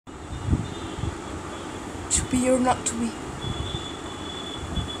be or not to be?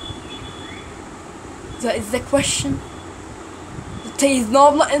 That is the question. It is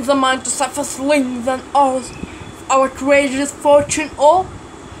nobler in the mind to suffer slings than ours, outrageous fortune, or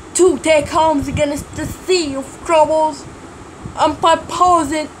to take arms against the sea of troubles, and by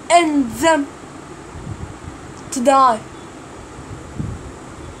pausing in them to die.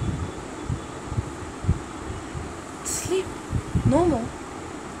 Sleep no more.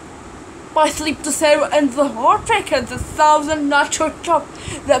 By sleep to sail and the heartbreak and the thousand natural chop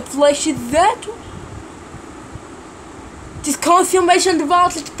that flesh is there to. This consummation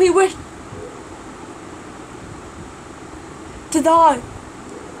devoutly to be wished. To die.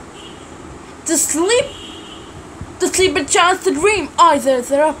 To sleep. To sleep a chance to dream. Either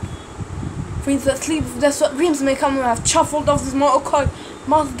they're up. For that sleep, that's what dreams may come and have shuffled off this mortal coil,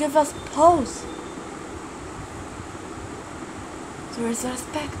 must give us pause. There is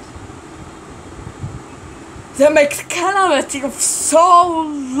respect. That makes calamity of so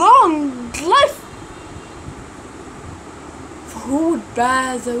long life. For who would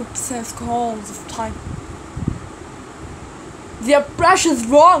bear the obsessed calls of time? The oppression's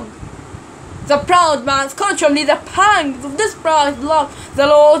wrong. The proud man's conscientiously the pangs of this proud love. The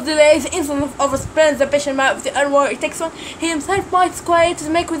Lord delays the instant of overspends the patient man of the unworthy takes one. He himself might square to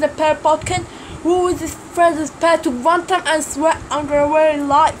make with a pair potkin, who with his friends pair to one time and swear under a very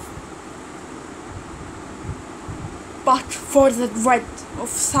life. But for the dread of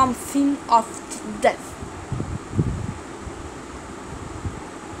something after death.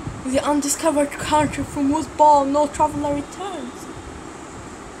 The undiscovered country from whose ball no traveller returns.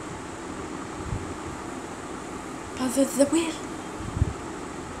 But it's the will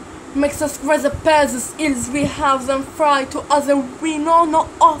makes us rather bear these ills we have than fly to other we know not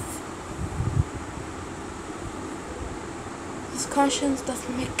of. This conscience does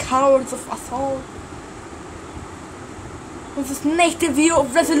make cowards of us all. With this native view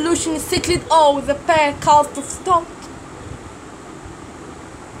of resolution is cycled all with a pair cast of stout.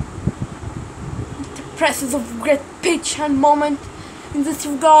 The presses of great pitch and moment in this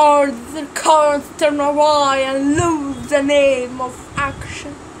regard the currents turn awry and lose the name of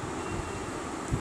action.